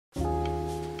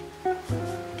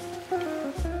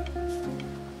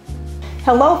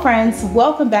Hello friends,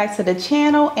 welcome back to the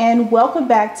channel and welcome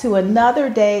back to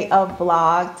another day of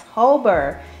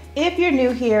Vlogtober. If you're new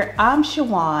here, I'm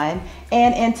Shawon,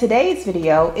 and in today's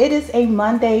video, it is a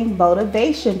Monday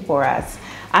motivation for us.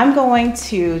 I'm going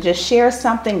to just share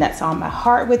something that's on my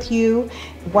heart with you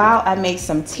while I make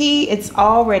some tea. It's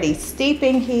already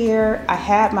steeping here. I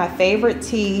had my favorite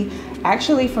tea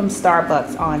actually from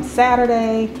Starbucks on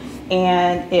Saturday,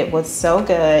 and it was so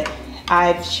good.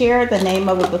 I've shared the name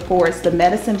of it before. It's the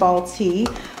medicine ball tea,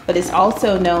 but it's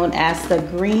also known as the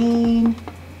green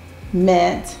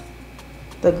mint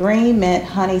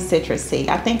honey citrus tea.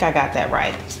 I think I got that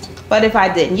right. But if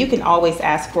I didn't, you can always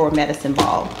ask for a medicine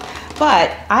ball.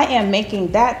 But I am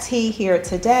making that tea here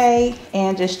today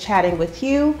and just chatting with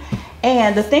you.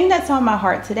 And the thing that's on my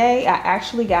heart today, I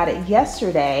actually got it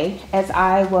yesterday as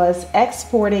I was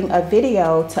exporting a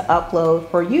video to upload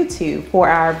for YouTube for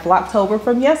our Vlogtober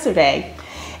from yesterday.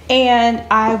 And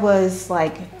I was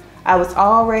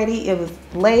already, it was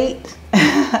late.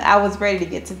 I was ready to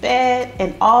get to bed,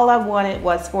 and all I wanted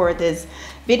was for this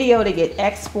video to get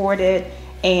exported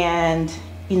and,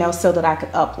 so that I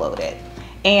could upload it.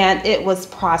 And it was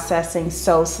processing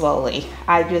so slowly.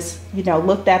 I just,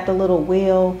 looked at the little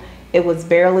wheel. It was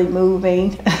barely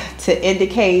moving to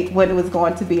indicate when it was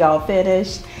going to be all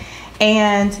finished.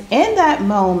 And in that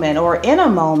moment, or in a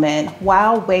moment,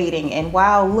 while waiting and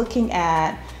while looking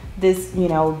at this,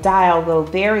 dial go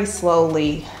very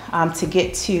slowly to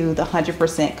get to the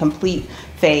 100% complete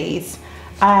phase,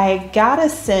 I got a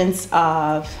sense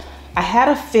of, I had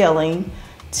a feeling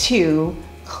to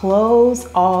close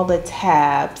all the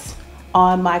tabs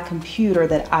on my computer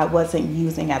that I wasn't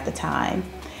using at the time.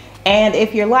 And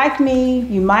if you're like me,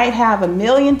 you might have a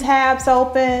million tabs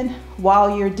open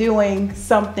while you're doing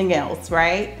something else,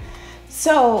 right?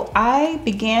 So I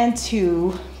began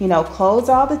to, close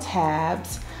all the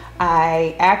tabs.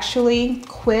 I actually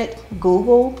quit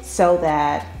Google so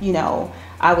that,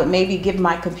 I would maybe give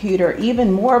my computer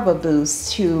even more of a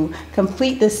boost to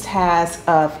complete this task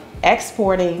of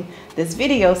exporting this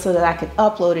video so that I could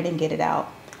upload it and get it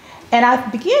out. And I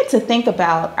began to think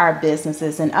about our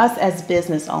businesses and us as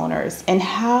business owners and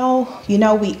how,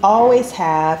 we always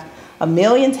have a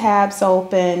million tabs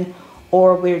open,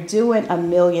 or we're doing a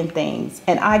million things.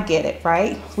 And I get it,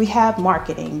 right? We have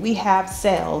marketing, we have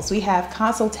sales, we have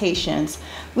consultations,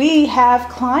 we have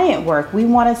client work. We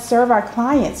want to serve our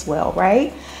clients well,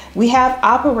 right? We have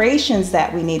operations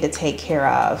that we need to take care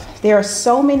of. There are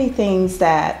so many things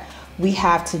that we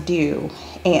have to do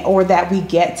or that we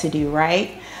get to do,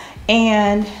 right?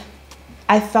 And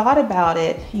I thought about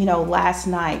it, last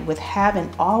night with having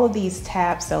all of these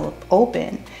tabs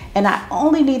open, and I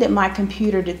only needed my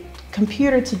computer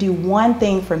to do one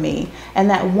thing for me. And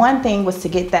that one thing was to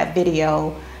get that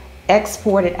video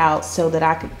exported out so that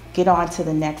I could get on to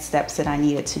the next steps that I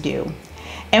needed to do.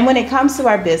 And when it comes to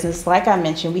our business, like I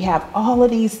mentioned, we have all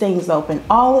of these things open,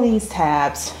 all of these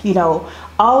tabs,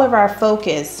 all of our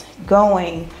focus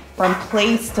going from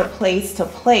place to place to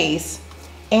place.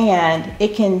 And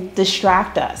it can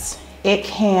distract us. It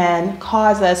can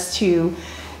cause us to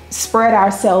spread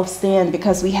ourselves thin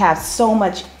because we have so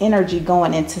much energy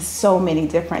going into so many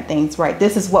different things, right?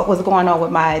 This is what was going on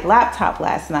with my laptop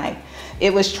last night.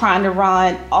 It was trying to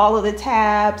run all of the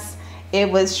tabs.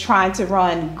 It was trying to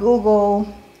run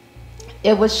Google.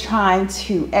 It was trying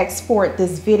to export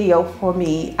this video for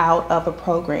me out of a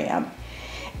program.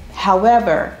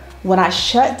 However, when I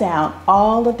shut down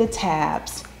all of the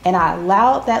tabs, and I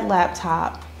allowed that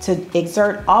laptop to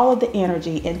exert all of the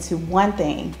energy into one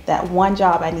thing, that one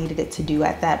job I needed it to do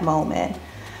at that moment,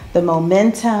 the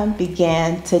momentum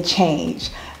began to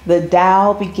change. The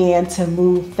dial began to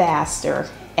move faster,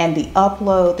 and the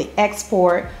upload, the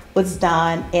export was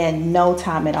done in no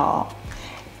time at all.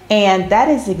 And that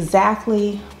is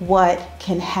exactly what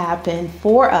can happen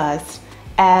for us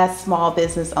as small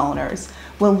business owners.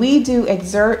 When we do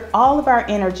exert all of our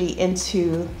energy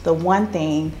into the one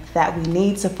thing that we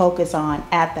need to focus on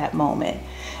at that moment.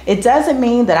 It doesn't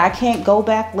mean that I can't go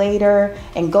back later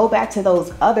and go back to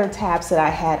those other tabs that I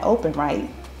had open, right?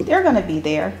 They're gonna be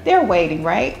there, they're waiting,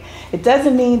 right? It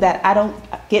doesn't mean that I don't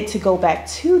get to go back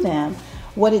to them.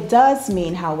 What it does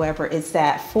mean, however, is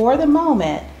that for the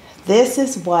moment, this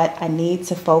is what I need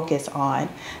to focus on.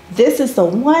 This is the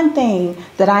one thing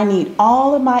that I need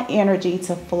all of my energy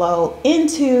to flow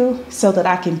into so that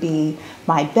I can be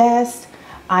my best.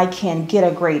 I can get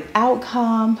a great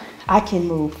outcome. I can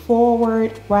move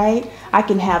forward, right? I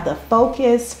can have the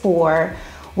focus for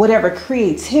whatever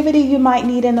creativity you might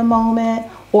need in the moment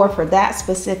or for that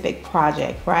specific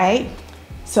project, right?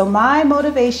 So my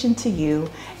motivation to you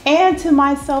and to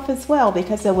myself as well,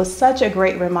 because it was such a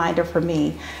great reminder for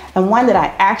me, and one that I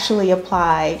actually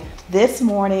applied this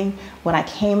morning when I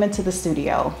came into the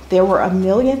studio. There were a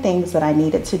million things that I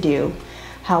needed to do.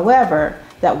 However,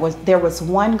 there was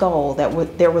one goal,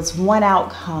 there was one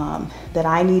outcome that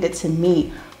I needed to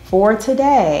meet for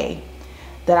today,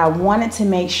 that I wanted to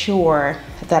make sure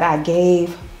that I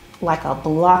gave like a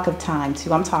block of time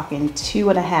to. I'm talking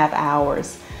 2.5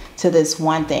 hours to this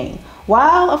one thing.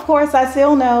 While of course I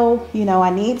still know, I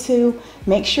need to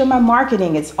make sure my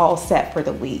marketing is all set for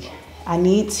the week. I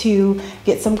need to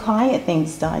get some client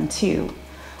things done too.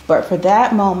 But for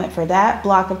that moment, for that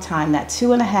block of time, that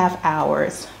 2.5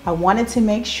 hours, I wanted to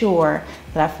make sure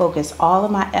that I focus all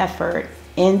of my effort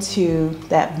into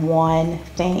that one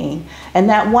thing. And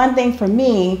that one thing for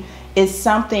me is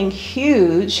something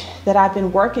huge that I've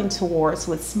been working towards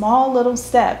with small little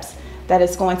steps that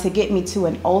is going to get me to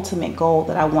an ultimate goal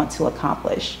that I want to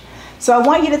accomplish. So I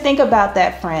want you to think about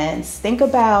that, friends. Think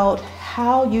about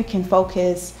how you can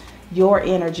focus your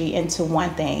energy into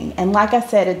one thing. And like I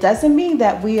said, it doesn't mean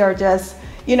that we are just,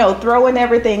 throwing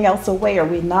everything else away, or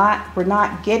we're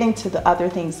not getting to the other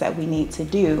things that we need to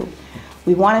do.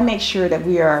 We want to make sure that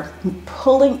we are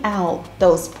pulling out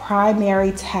those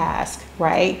primary tasks,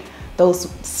 right?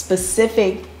 Those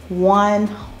specific one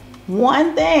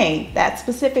thing, that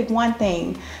specific one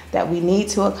thing that we need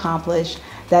to accomplish,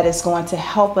 that is going to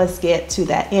help us get to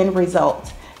that end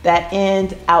result, that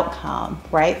end outcome,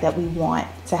 right? That we want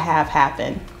to have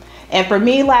happen. And for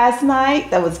me last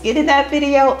night, that was getting that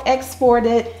video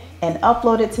exported and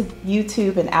uploaded to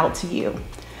YouTube and out to you.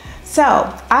 So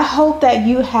I hope that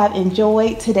you have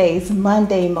enjoyed today's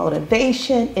Monday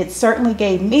motivation. It certainly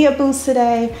gave me a boost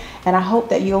today, and I hope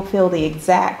that you'll feel the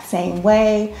exact same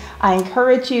way. I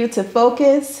encourage you to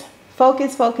focus,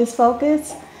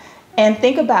 and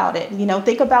think about it.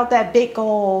 Think about that big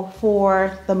goal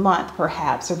for the month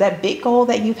perhaps, or that big goal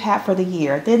that you've had for the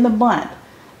year, then the month.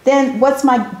 Then what's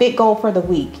my big goal for the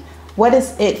week? What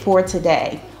is it for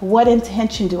today? What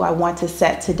intention do I want to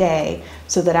set today,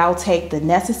 so that I'll take the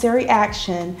necessary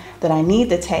action that I need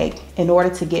to take in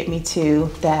order to get me to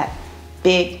that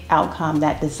big outcome,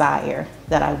 that desire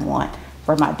that I want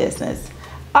for my business.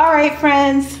 All right,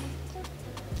 friends,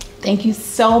 thank you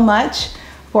so much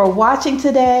for watching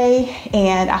today,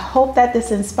 and I hope that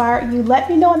this inspired you. Let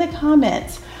me know in the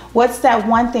comments, what's that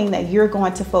one thing that you're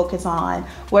going to focus on,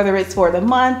 whether it's for the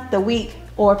month, the week,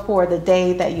 or for the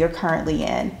day that you're currently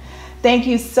in. Thank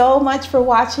you so much for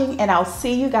watching, and I'll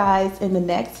see you guys in the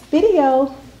next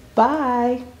video.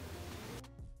 Bye.